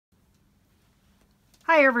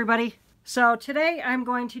Hi everybody. So today I'm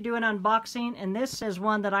going to do an unboxing, and this is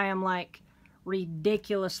one that I am like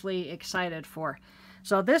ridiculously excited for.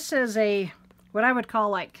 So this is what I would call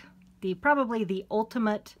like probably the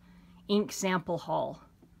ultimate ink sample haul.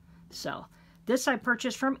 So this I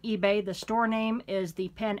purchased from eBay. The store name is the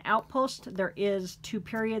Pen Outpost. There is 2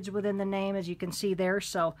 periods within the name, as you can see there.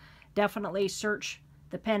 So definitely search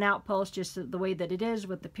the Pen Outpost just the way that it is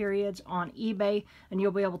with the periods on eBay, and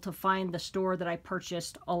you'll be able to find the store that I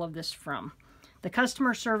purchased all of this from. The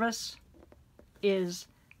customer service is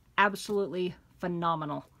absolutely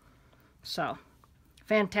phenomenal. So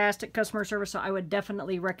fantastic customer service, so I would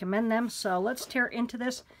definitely recommend them. So let's tear into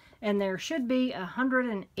this, and there should be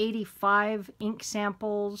 185 ink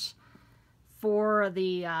samples for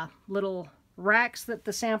the little racks that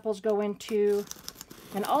the samples go into,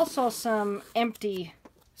 and also some empty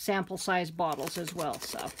sample size bottles as well.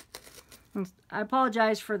 So I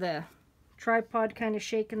apologize for the tripod kind of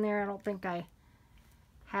shaking there. I don't think I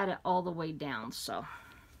had it all the way down, so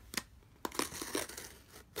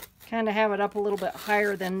kind of have it up a little bit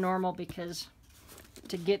higher than normal because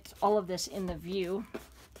to get all of this in the view.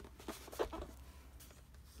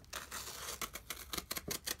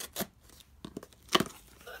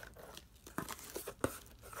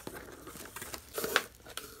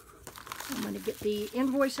 I'm going to get the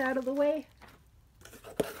invoice out of the way.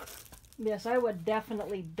 Yes, I would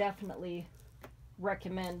definitely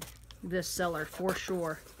recommend this seller for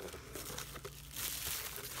sure.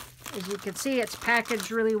 As you can see, it's packaged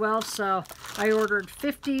really well. So I ordered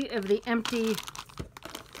 50 of the empty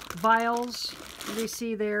vials you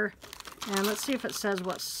see there. And let's see if it says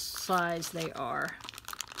what size they are.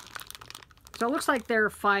 So it looks like they're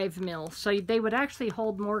 5 mil. So they would actually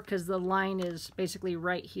hold more because the line is basically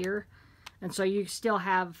right here. And so you still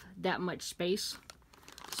have that much space.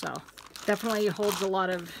 So definitely holds a lot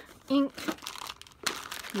of ink.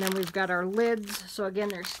 And then we've got our lids. So again,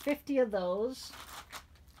 there's 50 of those.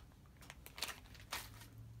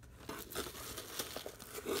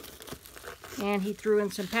 And he threw in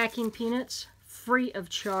some packing peanuts, free of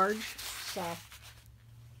charge. So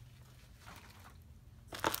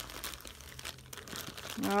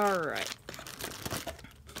all right.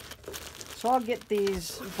 So I'll get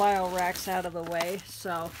these vial racks out of the way.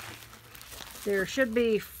 So there should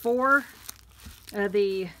be 4 of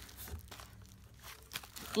the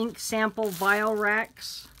ink sample vial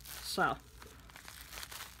racks. So I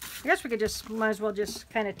guess we could might as well just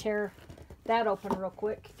kind of tear that open real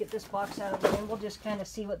quick. Get this box out of the way, and we'll just kind of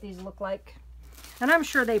see what these look like. And I'm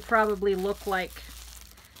sure they probably look like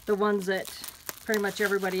the ones that pretty much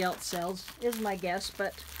everybody else sells, is my guess,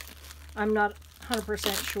 but I'm not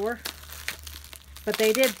 100% sure. But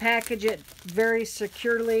they did package it very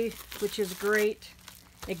securely, which is great.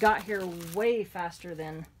 It got here way faster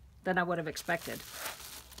than I would have expected.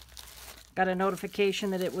 Got a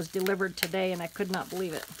notification that it was delivered today, and I could not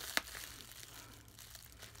believe it.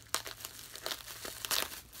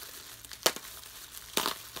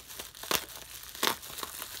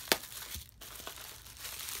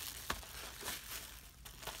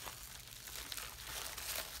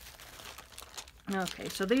 Okay,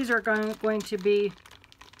 so these are going to be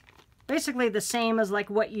basically the same as like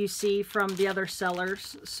what you see from the other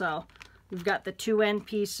sellers. So you've got the 2 end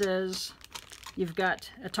pieces, you've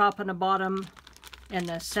got a top and a bottom, and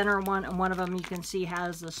the center one, and one of them you can see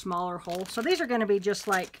has the smaller hole. So these are going to be just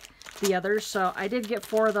like the others. So I did get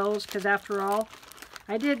 4 of those because after all,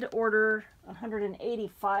 I did order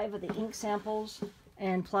 185 of the ink samples,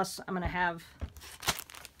 and plus I'm going to have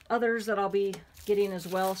others that I'll be getting as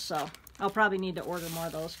well. So I'll probably need to order more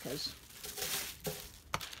of those because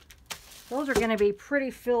those are going to be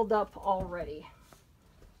pretty filled up already.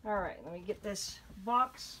 Alright, let me get this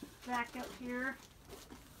box back up here,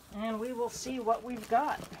 and we will see what we've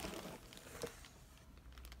got.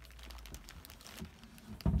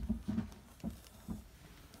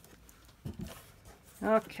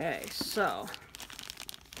 Okay, so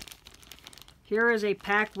here is a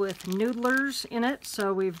pack with Noodlers in it.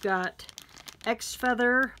 So we've got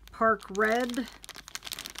X-Feather, Park Red,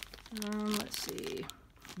 let's see,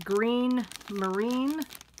 Green Marine,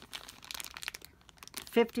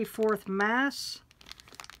 54th Mass,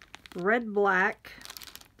 Red Black,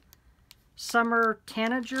 Summer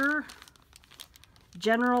Tanager,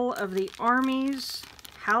 General of the Armies,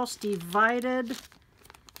 House Divided,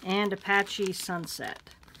 and Apache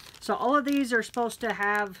Sunset. So all of these are supposed to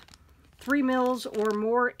have 3 mils or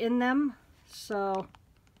more in them. So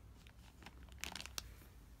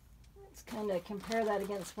kind of compare that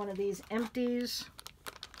against one of these empties.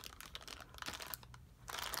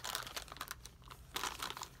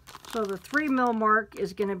 So the 3 mil mark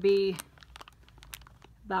is going to be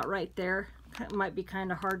about right there. It might be kind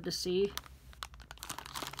of hard to see.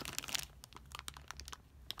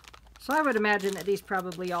 So I would imagine that these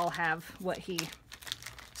probably all have what he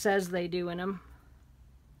says they do in them.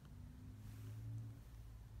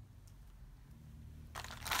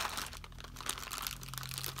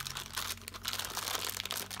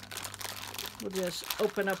 We'll just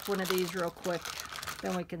open up one of these real quick,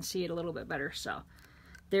 then we can see it a little bit better. So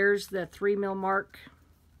there's the 3mm mark.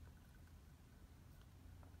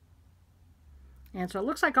 And so it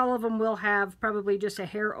looks like all of them will have probably just a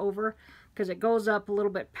hair over, because it goes up a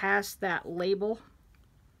little bit past that label.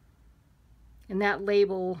 And that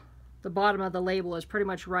label, the bottom of the label is pretty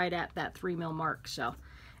much right at that 3mm mark. So,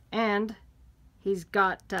 and he's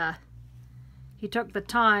got, he took the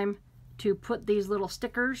time to put these little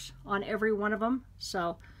stickers on every one of them.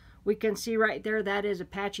 So we can see right there, that is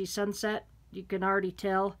Apache Sunset. You can already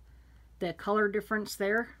tell the color difference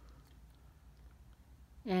there.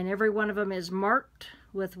 And every one of them is marked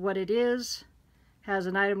with what it is. Has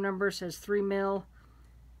an item number, says 3mm,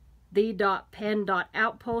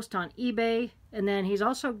 the.pen.outpost on eBay. And then he's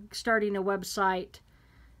also starting a website,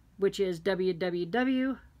 which is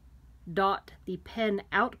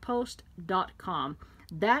www.thepenoutpost.com.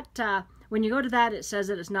 That, when you go to that, it says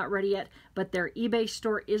that it's not ready yet, but their eBay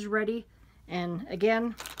store is ready. And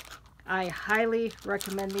again, I highly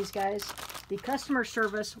recommend these guys. The customer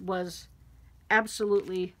service was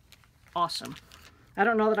absolutely awesome. I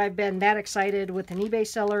don't know that I've been that excited with an eBay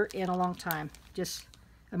seller in a long time. Just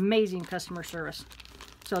amazing customer service.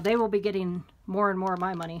 So they will be getting more and more of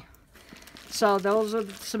my money. So those are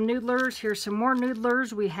some Noodlers. Here's some more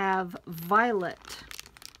Noodlers. We have Violet,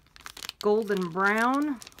 Golden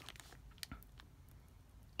Brown,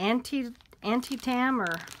 Antitam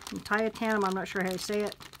or Tiatam, I'm not sure how you say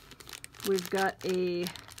it. We've got a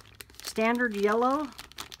Standard Yellow.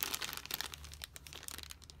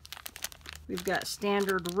 We've got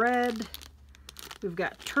Standard Red. We've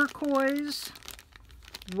got Turquoise,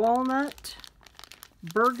 Walnut,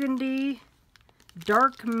 Burgundy,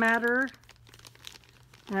 Dark Matter,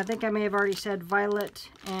 and I think I may have already said Violet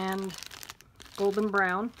and Golden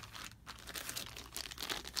Brown.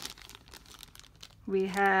 We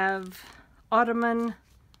have Ottoman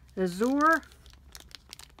Azure,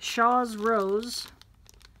 Shaw's Rose,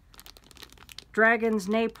 Dragon's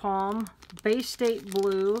Napalm, Bay State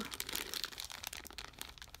Blue,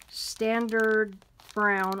 Standard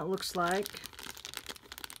Brown, it looks like,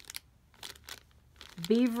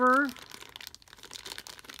 Beaver,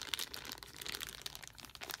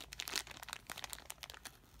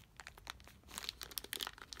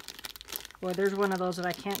 boy, there's one of those that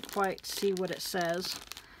I can't quite see what it says.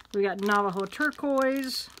 We got Navajo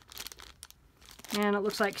Turquoise, and it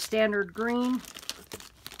looks like Standard Green.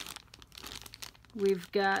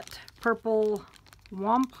 We've got Purple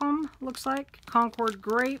Wampum, looks like, Concord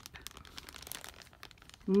Grape,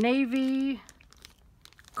 Navy,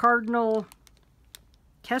 Cardinal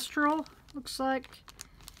Kestrel, looks like,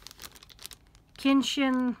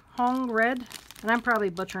 Kinshin Hong Red, and I'm probably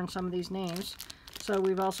butchering some of these names. So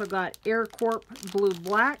we've also got Air Corp Blue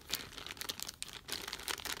Black.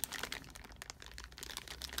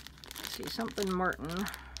 Let's see, something Martin.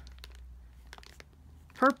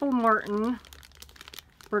 Purple Martin,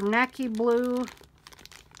 Bernanke Blue,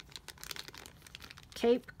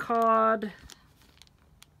 Cape Cod,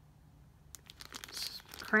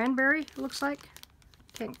 Cranberry, it looks like.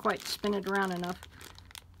 Can't quite spin it around enough.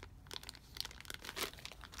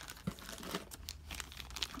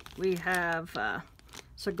 We have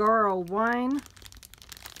Saguaro Wine,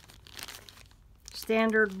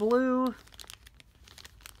 Standard Blue, looks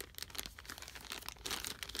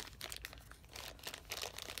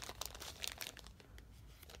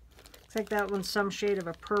like that one's some shade of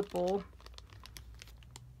a purple.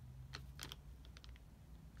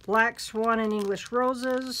 Black Swan and English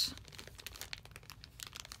Roses.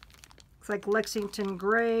 Looks like Lexington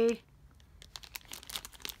Gray.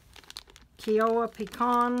 Kiowa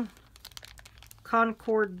Pecan.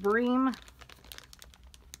 Concord Bream.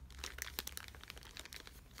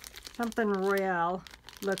 Something Royale.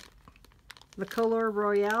 Le Couleur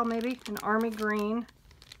Royale, maybe? An Army Green.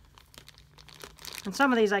 And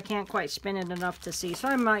some of these I can't quite spin it enough to see, so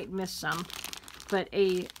I might miss some. But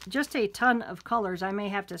just a ton of colors. I may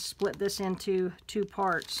have to split this into two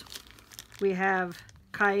parts. We have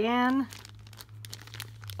Cayenne,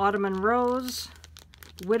 Ottoman Rose,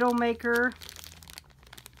 Widowmaker,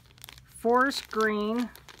 Forest Green,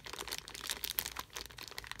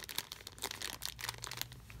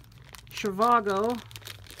 Chivago,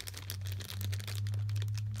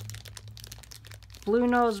 Blue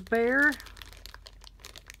Nose Bear,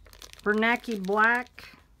 Bernanke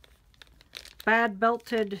Black, Bad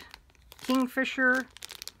Belted Kingfisher,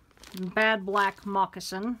 and Bad Black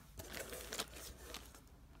Moccasin.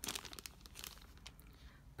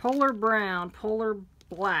 Polar Brown, Polar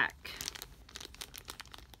Black,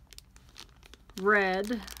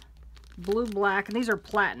 Red, Blue Black, and these are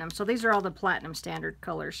platinum. So these are all the platinum standard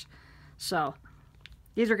colors. So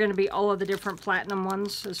these are going to be all of the different platinum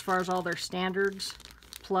ones as far as all their standards,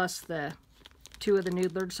 plus the 2 of the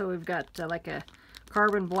Noodlers. So we've got like a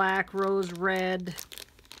Carbon Black, Rose Red,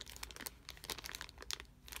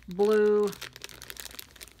 Blue,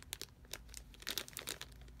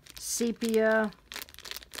 Sepia,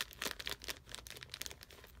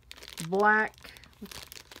 Black,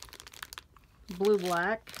 Blue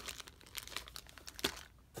Black,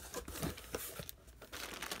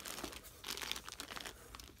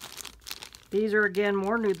 these are again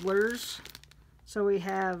more Noodlers. So we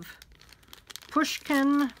have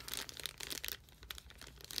Pushkin,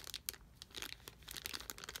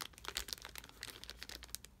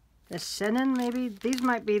 Senin, maybe. These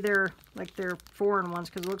might be their foreign ones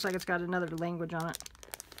because it looks like it's got another language on it.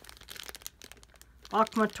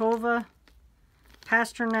 Akhmatova,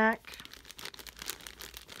 Pasternak,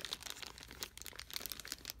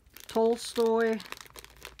 Tolstoy,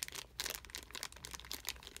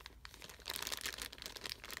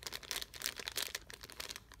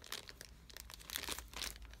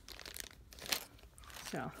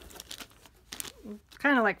 so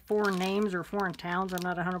kind of like foreign names or foreign towns. I'm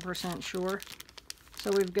not 100% sure.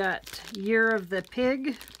 So we've got Year of the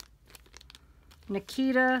Pig,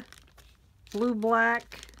 Nikita, Blue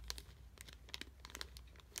Black,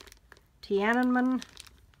 Tiananmen,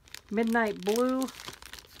 Midnight Blue,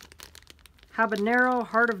 Habanero,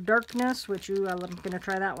 Heart of Darkness, which I'm going to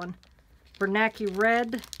try that one. Bernanke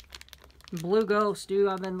Red, Blue Ghost. Dude,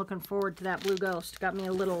 I've been looking forward to that Blue Ghost. Got me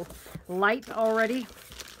a little light already.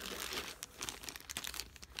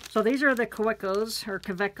 So these are the Kawecos, or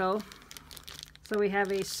Kaweco. So we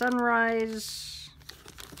have a Sunrise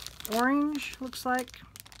Orange, looks like.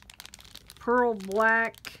 Pearl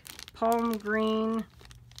Black, Palm Green,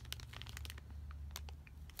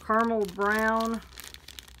 Caramel Brown,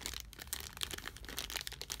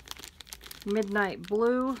 Midnight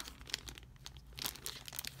Blue,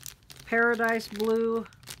 Paradise Blue,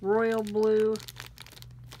 Royal Blue,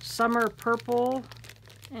 Summer Purple,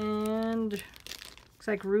 and looks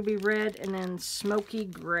like Ruby Red, and then Smoky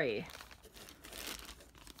Gray.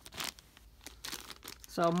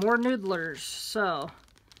 So more Noodlers. So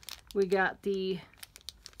we got the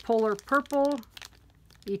Polar Purple,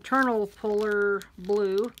 Eternal Polar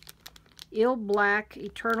Blue, Eel Black,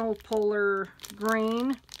 Eternal Polar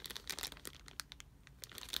Green,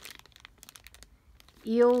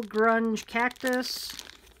 Eel Grunge Cactus,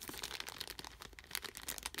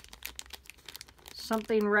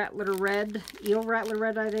 something Rattler Red, Eel Rattler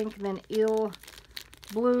Red I think, and then Eel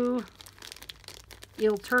Blue,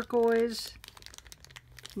 Eel Turquoise,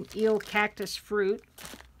 and Eel Cactus Fruit.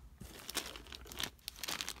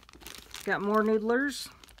 Got more Noodlers.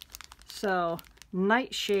 So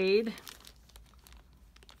Nightshade,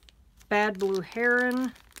 Bad Blue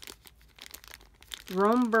Heron,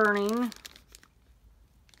 Rome Burning,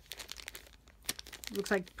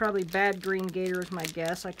 looks like probably Bad Green Gator is my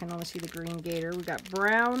guess. I can only see the Green Gator. We got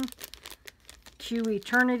Brown, Q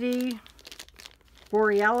Eternity,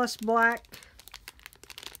 Borealis Black,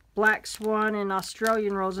 Black Swan, and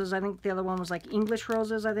Australian Roses. I think the other one was like English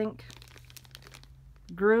Roses, I think.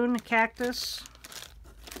 Groon Cactus,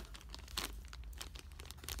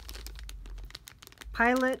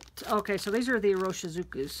 Pilot. Okay, so these are the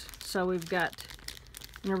Iroshizukus. So we've got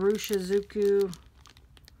an Iroshizuku, and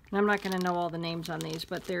I'm not going to know all the names on these,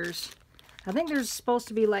 but I think there's supposed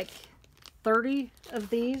to be like 30 of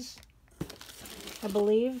these, I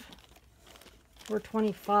believe, or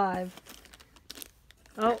 25.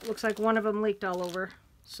 Oh, looks like one of them leaked all over.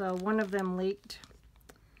 So one of them leaked.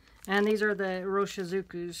 And these are the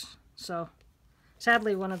Iroshizukus. So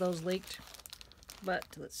sadly one of those leaked. But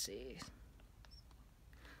let's see.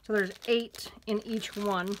 So there's 8 in each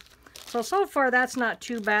one. So far that's not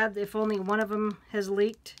too bad if only one of them has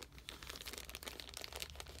leaked.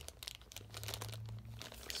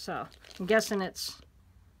 So I'm guessing it's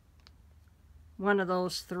one of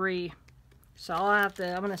those 3. So I'm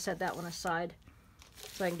going to set that one aside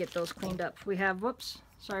so I can get those cleaned up. We have, whoops,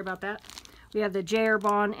 sorry about that. We have the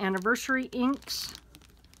J.Herbin Anniversary Inks.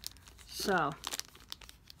 So,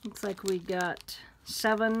 looks like we got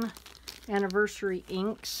 7 Anniversary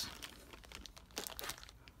Inks.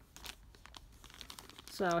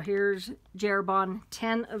 So here's J.Herbin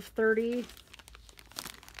 10 of 30.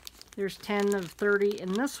 There's 10 of 30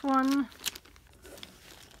 in this one.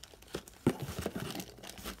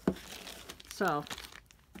 So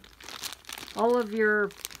all of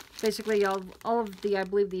your, basically all of the, I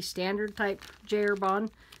believe, the standard type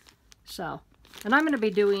J.Herbin. So, and I'm going to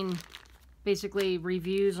be doing basically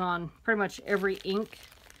reviews on pretty much every ink.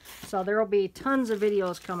 So there will be tons of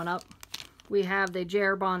videos coming up. We have the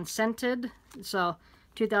J.Herbin Scented, so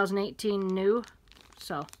 2018 new.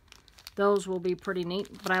 So those will be pretty neat.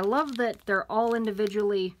 But I love that they're all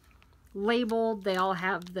individually labeled. They all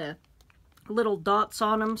have the little dots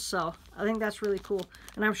on them, so I think that's really cool.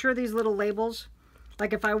 And I'm sure these little labels,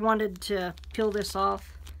 like if I wanted to peel this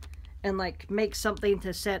off and like make something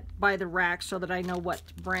to set by the rack so that I know what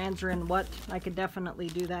brands are in what, I could definitely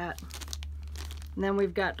do that. And then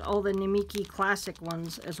we've got all the Namiki classic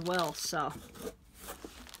ones as well. So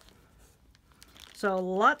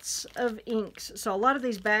lots of inks. So a lot of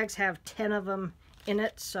these bags have 10 of them in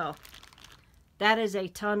it, so that is a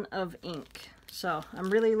ton of ink. So I'm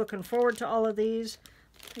really looking forward to all of these.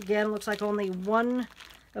 Again, looks like only one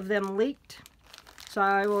of them leaked. So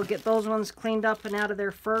I will get those ones cleaned up and out of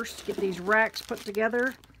there first. Get these racks put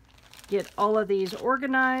together. Get all of these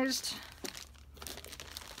organized.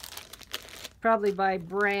 Probably by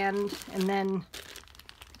brand and then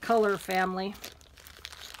color family.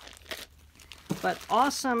 But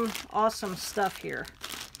awesome, awesome stuff here.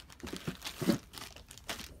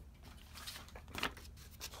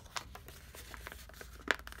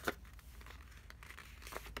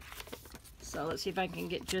 So let's see if I can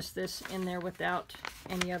get just this in there without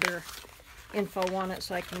any other info on it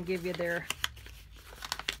so I can give you their...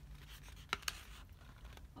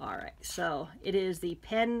 Alright, so it is the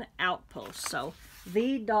Pen Outpost. So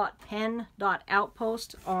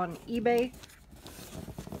the.pen.outpost on eBay.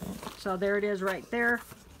 So there it is right there.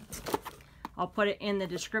 I'll put it in the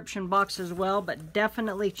description box as well, but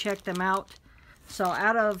definitely check them out. So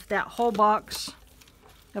out of that whole box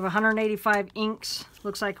of 185 inks,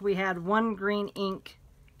 looks like we had one green ink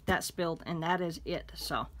that spilled, and that is it.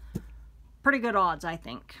 So pretty good odds, I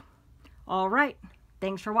think. All right,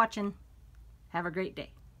 thanks for watching. Have a great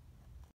day.